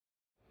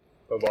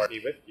The Lord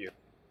be with you.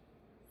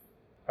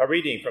 A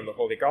reading from the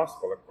Holy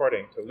Gospel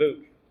according to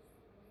Luke.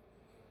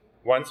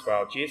 Once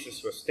while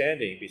Jesus was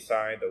standing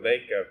beside the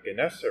lake of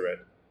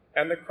Gennesaret,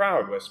 and the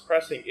crowd was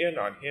pressing in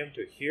on him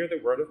to hear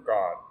the word of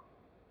God,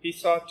 he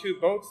saw 2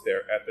 boats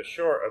there at the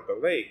shore of the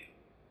lake.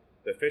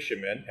 The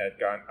fishermen had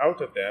gone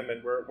out of them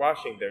and were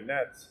washing their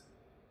nets.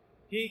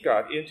 He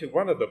got into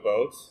one of the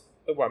boats,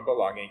 the one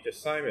belonging to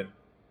Simon,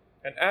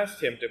 and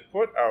asked him to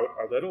put out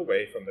a little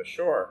way from the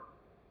shore.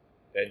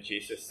 Then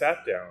Jesus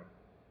sat down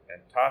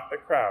and taught the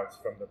crowds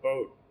from the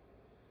boat.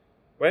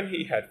 When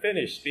he had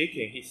finished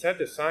speaking, he said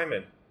to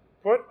Simon,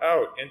 "Put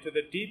out into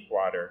the deep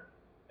water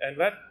and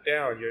let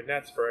down your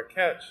nets for a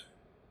catch."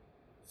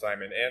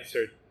 Simon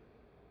answered,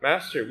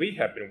 "Master, we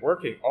have been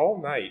working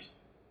all night,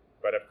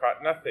 but have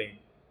caught nothing.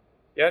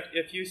 Yet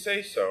if you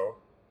say so,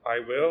 I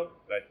will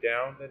let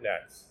down the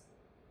nets."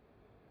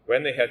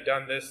 When they had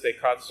done this, they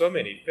caught so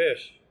many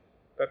fish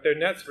that their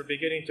nets were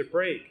beginning to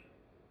break.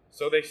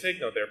 So they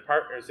signaled their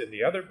partners in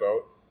the other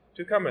boat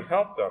to come and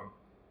help them.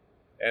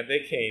 And they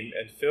came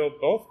and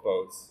filled both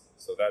boats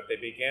so that they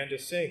began to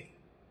sink.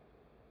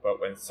 But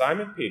when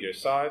Simon Peter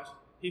saw it,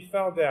 he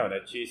fell down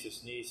at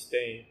Jesus' knees,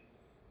 saying,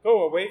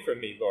 "Go away from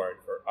me, Lord,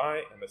 for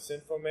I am a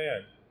sinful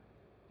man."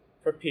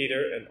 For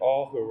Peter and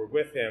all who were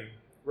with him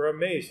were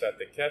amazed at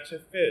the catch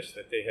of fish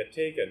that they had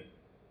taken,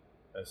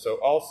 and so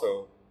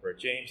also were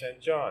James and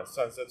John,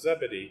 sons of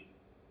Zebedee,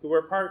 who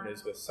were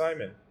partners with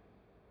Simon.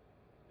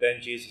 Then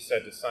Jesus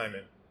said to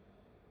Simon,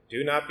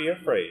 "Do not be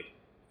afraid.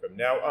 From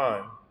now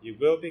on you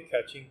will be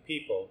catching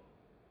people."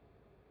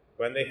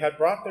 When they had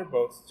brought their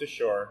boats to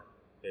shore,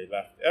 they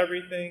left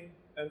everything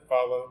and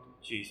followed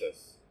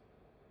Jesus.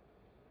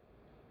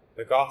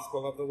 The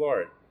Gospel of the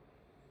Lord.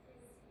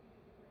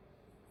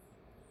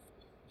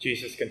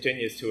 Jesus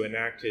continues to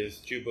enact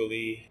his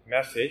Jubilee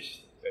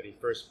message that he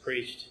first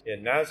preached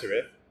in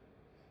Nazareth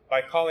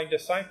by calling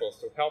disciples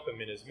to help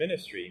him in his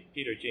ministry,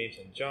 Peter, James,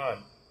 and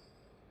John.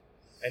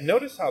 And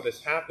notice how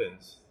this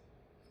happens.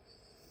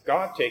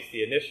 God takes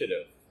the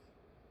initiative.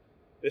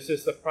 This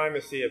is the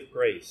primacy of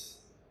grace,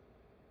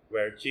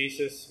 where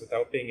Jesus,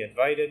 without being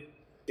invited,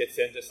 gets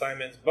into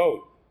Simon's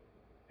boat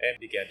and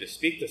began to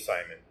speak to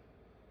Simon.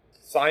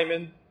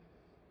 Simon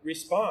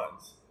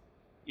responds,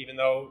 even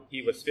though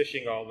he was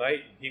fishing all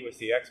night, and he was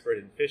the expert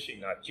in fishing,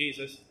 not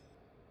Jesus,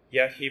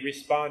 yet he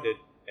responded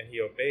and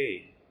he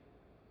obeyed.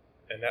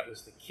 And that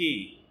was the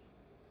key.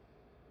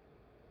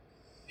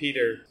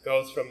 Peter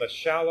goes from the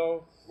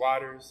shallow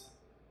waters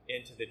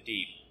into the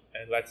deep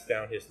and lets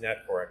down his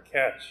net for a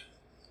catch.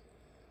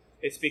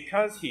 It's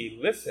because he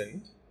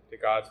listened to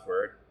God's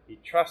word, he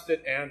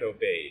trusted and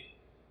obeyed.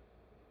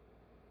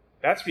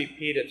 That's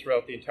repeated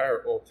throughout the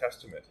entire Old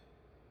Testament.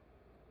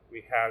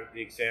 We have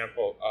the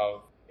example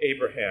of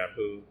Abraham,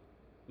 who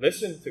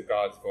listened to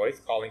God's voice,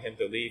 calling him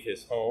to leave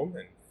his home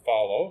and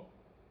follow.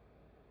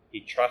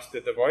 He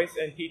trusted the voice,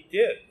 and he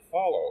did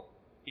follow.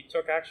 He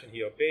took action,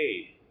 he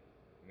obeyed.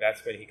 And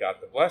that's when he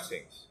got the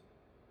blessings.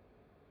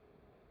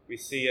 We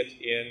see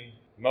it in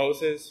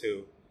Moses,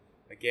 who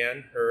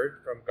again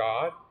heard from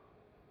God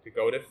to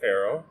go to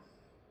Pharaoh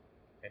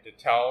and to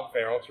tell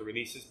Pharaoh to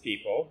release his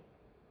people.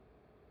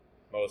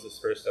 Moses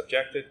first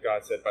objected.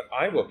 God said, "But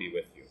I will be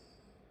with you."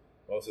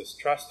 Moses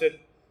trusted,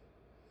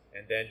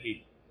 and then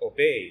he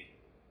obeyed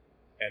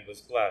and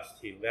was blessed.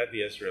 He led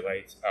the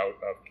Israelites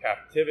out of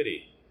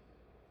captivity.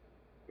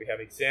 We have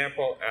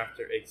example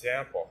after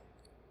example.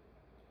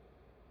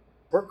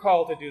 We're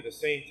called to do the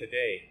same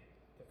today.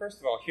 To first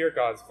of all, hear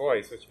God's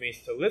voice, which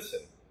means to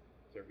listen,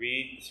 to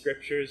read the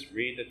scriptures,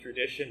 read the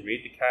tradition,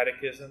 read the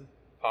catechism,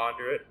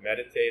 ponder it,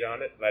 meditate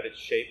on it, let it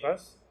shape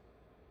us,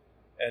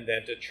 and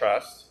then to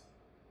trust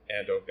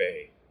and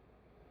obey,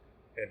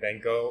 and then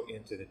go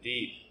into the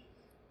deep.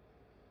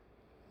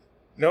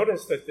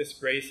 Notice that this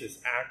grace is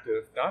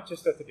active not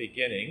just at the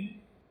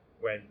beginning,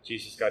 when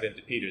Jesus got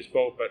into Peter's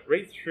boat, but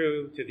right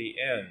through to the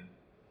end.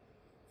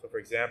 So, for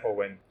example,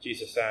 when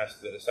Jesus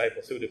asked the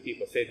disciples, "Who do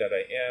people say that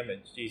I am?"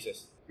 and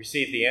Jesus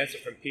received the answer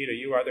from Peter,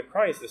 "You are the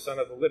Christ, the Son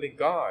of the living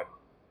God."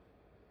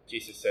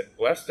 Jesus said,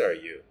 "Blessed are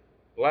you,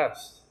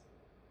 blessed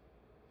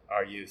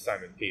are you,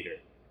 Simon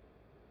Peter.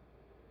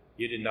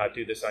 You did not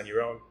do this on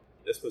your own.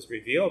 This was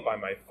revealed by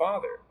my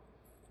Father."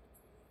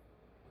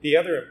 The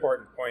other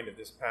important point of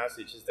this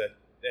passage is that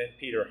then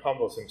Peter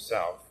humbles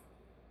himself.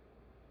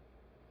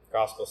 The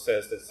Gospel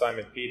says that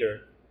Simon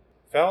Peter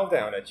fell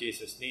down at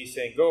Jesus' knees,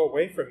 saying, "Go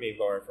away from me,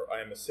 Lord, for I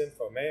am a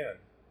sinful man."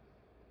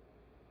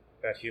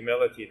 That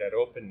humility, that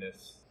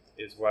openness,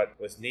 is what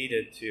was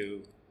needed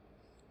to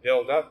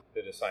build up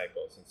the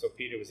disciples. And so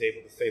Peter was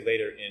able to say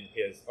later in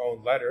his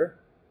own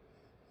letter,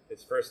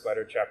 his first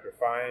letter, chapter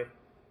 5,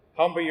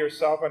 "Humble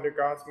yourself under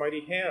God's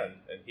mighty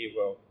hand, and he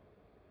will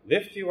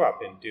lift you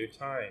up in due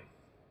time."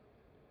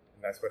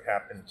 And that's what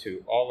happened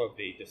to all of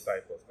the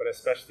disciples, but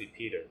especially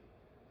Peter.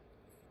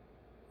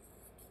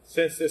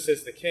 Since this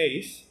is the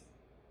case,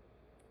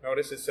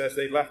 notice it says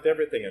they left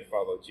everything and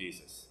followed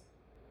Jesus.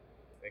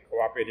 They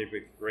cooperated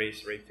with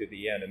grace right to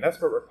the end. And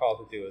that's what we're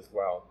called to do as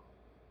well.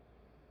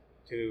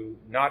 To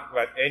not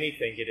let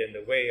anything get in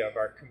the way of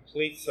our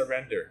complete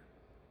surrender,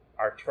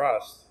 our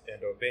trust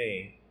and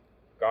obeying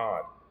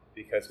God,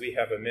 because we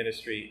have a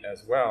ministry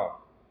as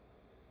well.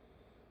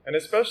 And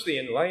especially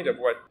in light of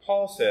what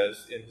Paul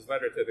says in his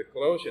letter to the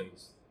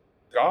Colossians,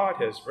 God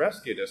has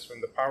rescued us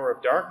from the power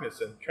of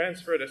darkness and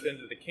transferred us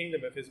into the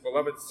kingdom of his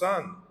beloved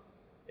Son,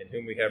 in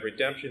whom we have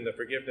redemption, the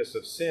forgiveness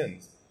of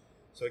sins.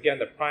 So again,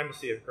 the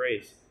primacy of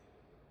grace.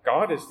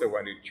 God is the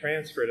one who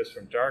transferred us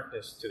from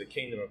darkness to the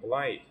kingdom of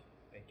light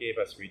and gave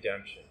us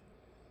redemption.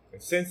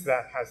 And since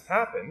that has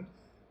happened,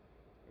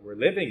 we're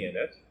living in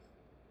it,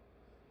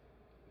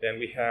 then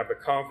we have the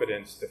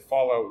confidence to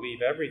follow,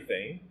 leave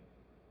everything,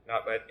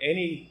 not let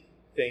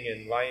anything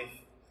in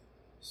life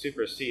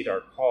supersede our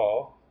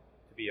call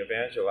to be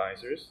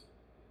evangelizers,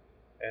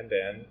 and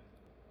then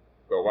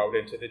go out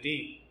into the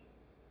deep.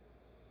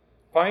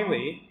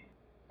 Finally,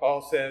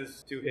 Paul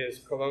says to his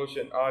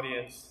Colossian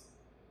audience,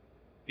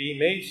 be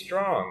made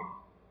strong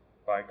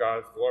by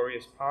God's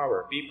glorious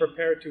power. Be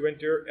prepared to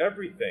endure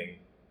everything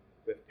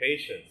with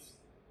patience,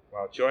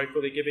 while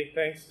joyfully giving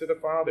thanks to the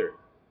Father,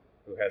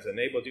 who has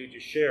enabled you to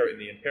share in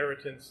the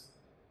inheritance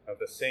of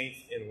the saints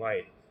in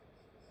light.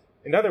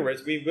 In other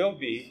words, we will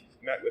be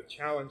met with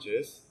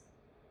challenges,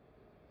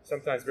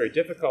 sometimes very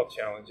difficult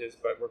challenges,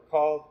 but we're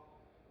called,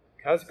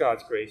 because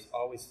God's grace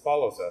always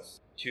follows us,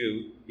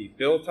 to be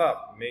built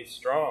up, made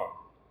strong,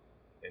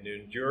 and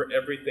to endure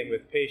everything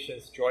with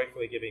patience,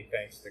 joyfully giving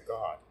thanks to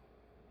God.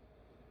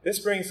 This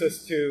brings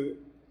us to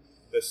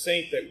the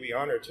saint that we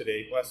honor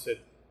today,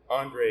 Blessed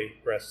Andre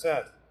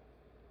Bresset.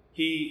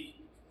 He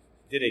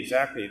did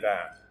exactly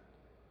that.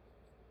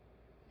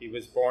 He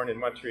was born in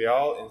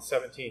Montreal in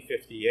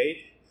 1758.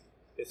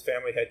 His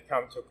family had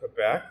come to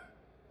Quebec,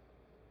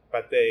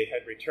 but they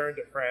had returned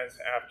to France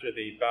after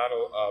the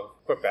Battle of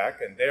Quebec,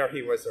 and there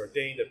he was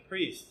ordained a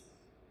priest.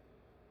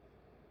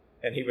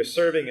 And he was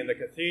serving in the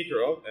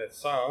cathedral at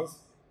Sens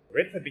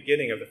right at the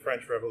beginning of the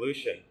French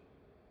Revolution.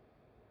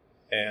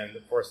 And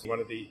of course, one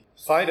of the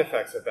side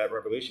effects of that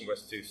revolution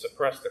was to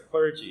suppress the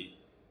clergy.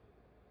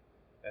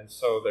 And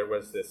so there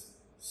was this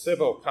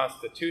civil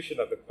constitution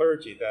of the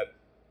clergy that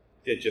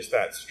did just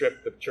that,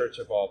 stripped the church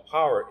of all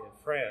power in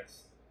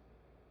France.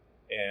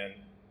 And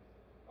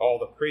all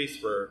the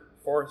priests were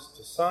forced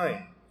to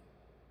sign.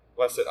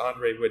 Blessed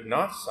Andre would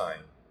not sign.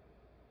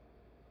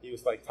 He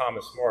was like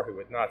Thomas More, who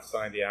would not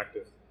sign the Act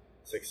of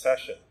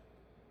Succession.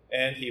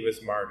 And he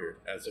was martyred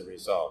as a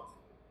result.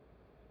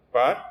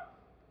 But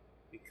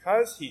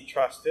because he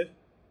trusted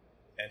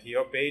and he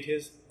obeyed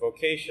his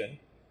vocation,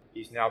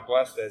 he's now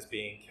blessed as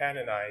being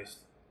canonized,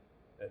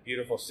 a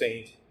beautiful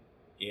saint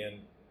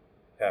in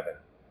heaven.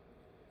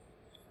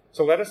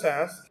 So let us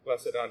ask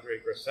Blessed Andre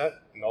Bresset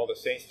and all the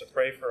saints to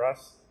pray for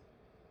us,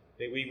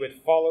 that we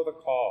would follow the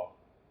call,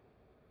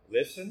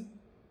 listen,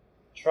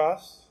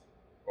 trust,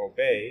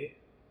 obey,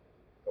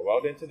 go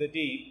out into the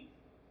deep,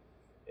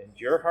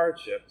 endure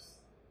hardships,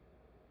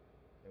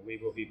 and we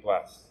will be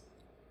blessed,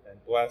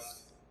 and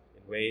blessed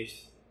in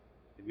ways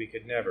that we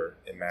could never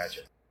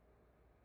imagine.